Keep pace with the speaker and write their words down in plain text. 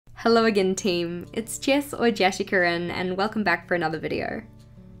Hello again team, it's Jess or JashiiCorrin and welcome back for another video.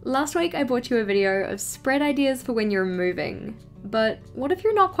 Last week I brought you a video of spread ideas for when you're moving, but what if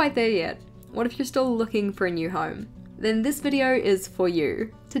you're not quite there yet? What if you're still looking for a new home? Then this video is for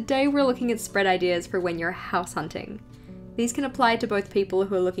you. Today we're looking at spread ideas for when you're house hunting. These can apply to both people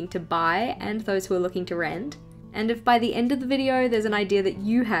who are looking to buy and those who are looking to rent. And if by the end of the video there's an idea that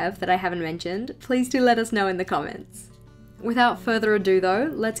you have that I haven't mentioned, please do let us know in the comments. Without further ado though,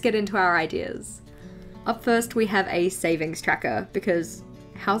 let's get into our ideas. Up first we have a savings tracker, because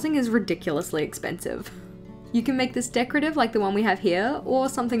housing is ridiculously expensive. You can make this decorative like the one we have here, or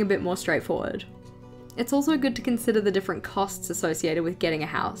something a bit more straightforward. It's also good to consider the different costs associated with getting a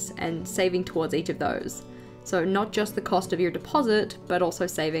house, and saving towards each of those. So not just the cost of your deposit, but also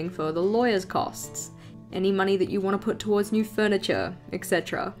saving for the lawyer's costs, any money that you want to put towards new furniture,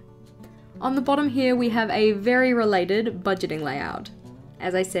 etc. On the bottom here we have a very related budgeting layout.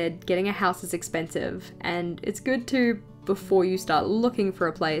 As I said, getting a house is expensive, and it's good to, before you start looking for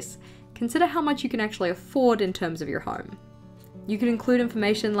a place, consider how much you can actually afford in terms of your home. You can include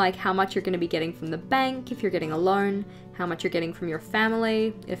information like how much you're going to be getting from the bank if you're getting a loan, how much you're getting from your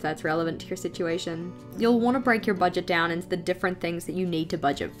family, if that's relevant to your situation. You'll want to break your budget down into the different things that you need to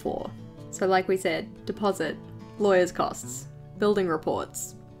budget for. So like we said, deposit, lawyer's costs, building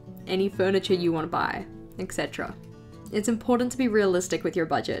reports, any furniture you want to buy, etc. It's important to be realistic with your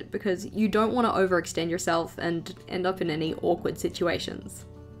budget because you don't want to overextend yourself and end up in any awkward situations.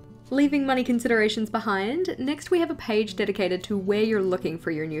 Leaving money considerations behind, next we have a page dedicated to where you're looking for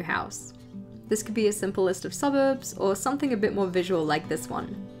your new house. This could be a simple list of suburbs or something a bit more visual like this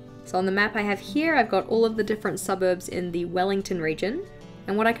one. So on the map I have here, I've got all of the different suburbs in the Wellington region,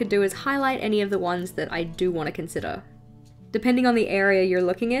 and what I could do is highlight any of the ones that I do want to consider. Depending on the area you're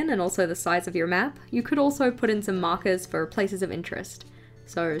looking in and also the size of your map, you could also put in some markers for places of interest.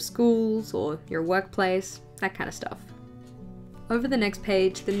 So schools or your workplace, that kind of stuff. Over the next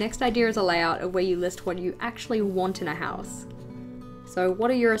page, the next idea is a layout of where you list what you actually want in a house. So what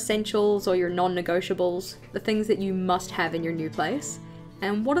are your essentials or your non-negotiables, the things that you must have in your new place,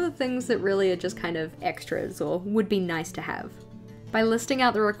 and what are the things that really are just kind of extras or would be nice to have. By listing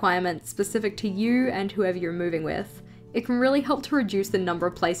out the requirements specific to you and whoever you're moving with, it can really help to reduce the number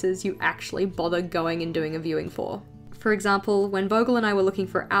of places you actually bother going and doing a viewing for. For example, when Vogel and I were looking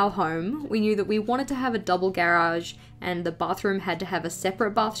for our home, we knew that we wanted to have a double garage and the bathroom had to have a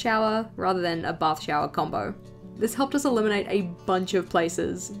separate bath shower rather than a bath shower combo. This helped us eliminate a bunch of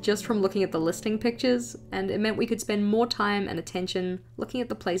places just from looking at the listing pictures, and it meant we could spend more time and attention looking at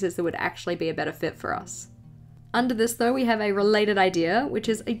the places that would actually be a better fit for us. Under this though, we have a related idea, which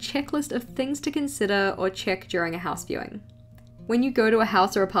is a checklist of things to consider or check during a house viewing. When you go to a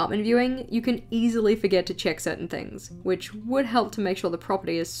house or apartment viewing, you can easily forget to check certain things, which would help to make sure the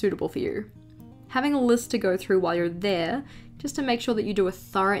property is suitable for you. Having a list to go through while you're there, just to make sure that you do a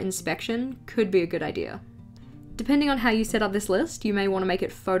thorough inspection, could be a good idea. Depending on how you set up this list, you may want to make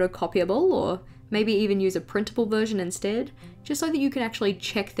it photocopyable or maybe even use a printable version instead, just so that you can actually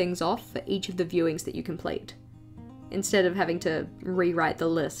check things off for each of the viewings that you complete, instead of having to rewrite the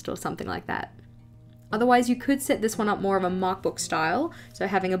list or something like that. Otherwise, you could set this one up more of a markbook style, so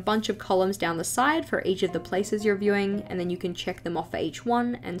having a bunch of columns down the side for each of the places you're viewing, and then you can check them off for each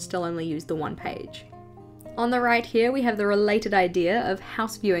one and still only use the one page. On the right here, we have the related idea of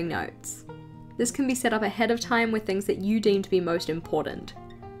house viewing notes. This can be set up ahead of time with things that you deem to be most important,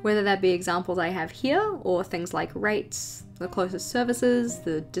 whether that be examples I have here, or things like rates, the closest services,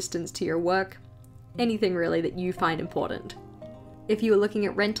 the distance to your work, anything really that you find important. If you were looking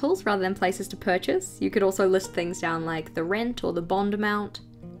at rentals rather than places to purchase, you could also list things down like the rent or the bond amount,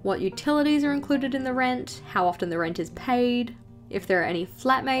 what utilities are included in the rent, how often the rent is paid, if there are any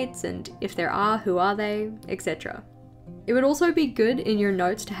flatmates, and if there are, who are they, etc. It would also be good in your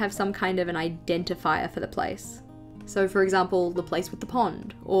notes to have some kind of an identifier for the place. So for example, the place with the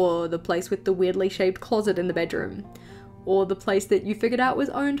pond, or the place with the weirdly shaped closet in the bedroom, or the place that you figured out was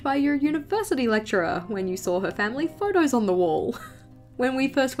owned by your university lecturer when you saw her family photos on the wall. When we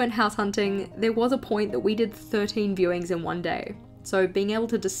first went house hunting, there was a point that we did 13 viewings in one day, so being able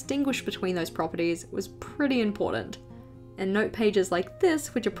to distinguish between those properties was pretty important. And note pages like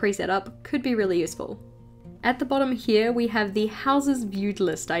this, which are pre-set up, could be really useful. At the bottom here, we have the houses viewed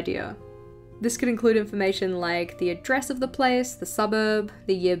list idea. This could include information like the address of the place, the suburb,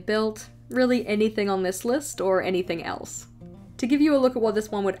 the year built, really anything on this list or anything else. To give you a look at what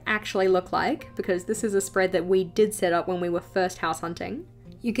this one would actually look like, because this is a spread that we did set up when we were first house hunting,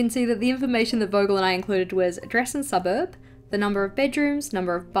 you can see that the information that Vogel and I included was address and suburb, the number of bedrooms,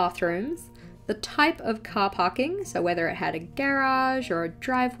 number of bathrooms, the type of car parking, so whether it had a garage or a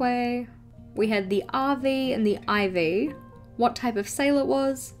driveway. We had the RV and the IV, what type of sale it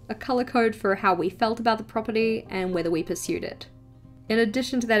was, a color code for how we felt about the property, and whether we pursued it. In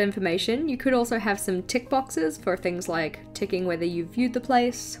addition to that information, you could also have some tick boxes for things like ticking whether you've viewed the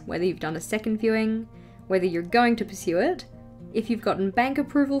place, whether you've done a second viewing, whether you're going to pursue it, if you've gotten bank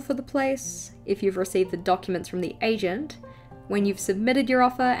approval for the place, if you've received the documents from the agent, when you've submitted your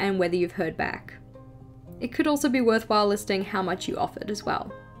offer, and whether you've heard back. It could also be worthwhile listing how much you offered as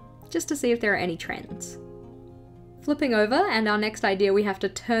well, just to see if there are any trends. Flipping over, and our next idea we have to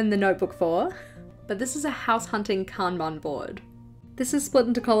turn the notebook for, but this is a house hunting Kanban board. This is split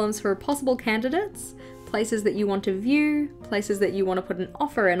into columns for possible candidates, places that you want to view, places that you want to put an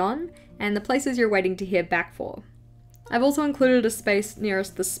offer in on, and the places you're waiting to hear back for. I've also included a space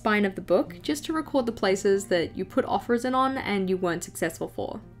nearest the spine of the book just to record the places that you put offers in on and you weren't successful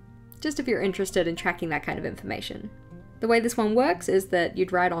for, just if you're interested in tracking that kind of information. The way this one works is that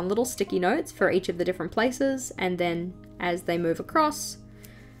you'd write on little sticky notes for each of the different places, and then as they move across,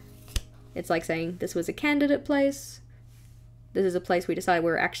 it's like saying this was a candidate place, this is a place we decided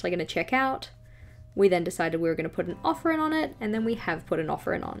we were actually going to check out, we then decided we were going to put an offer in on it, and then we have put an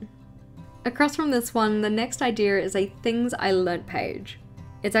offer in on. Across from this one, the next idea is a things I learnt page.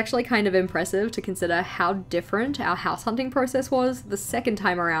 It's actually kind of impressive to consider how different our house hunting process was the second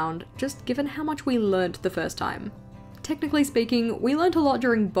time around, just given how much we learnt the first time. Technically speaking, we learnt a lot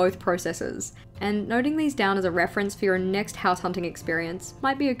during both processes, and noting these down as a reference for your next house hunting experience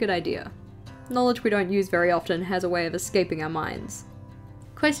might be a good idea. Knowledge we don't use very often has a way of escaping our minds.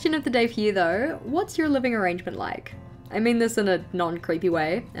 Question of the day for you though, what's your living arrangement like? I mean this in a non-creepy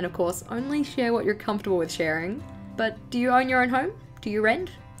way, and of course only share what you're comfortable with sharing, but do you own your own home? Do you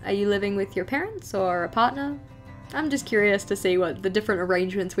rent? Are you living with your parents or a partner? I'm just curious to see what the different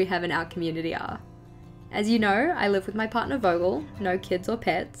arrangements we have in our community are. As you know, I live with my partner Vogel, no kids or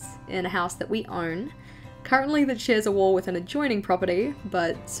pets, in a house that we own, currently that shares a wall with an adjoining property,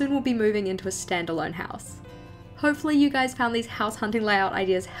 but soon we'll be moving into a standalone house. Hopefully you guys found these house hunting layout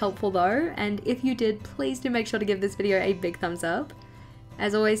ideas helpful though, and if you did, please do make sure to give this video a big thumbs up.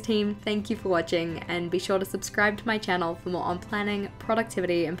 As always team, thank you for watching, and be sure to subscribe to my channel for more on planning,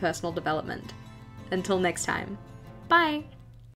 productivity, and personal development. Until next time, bye!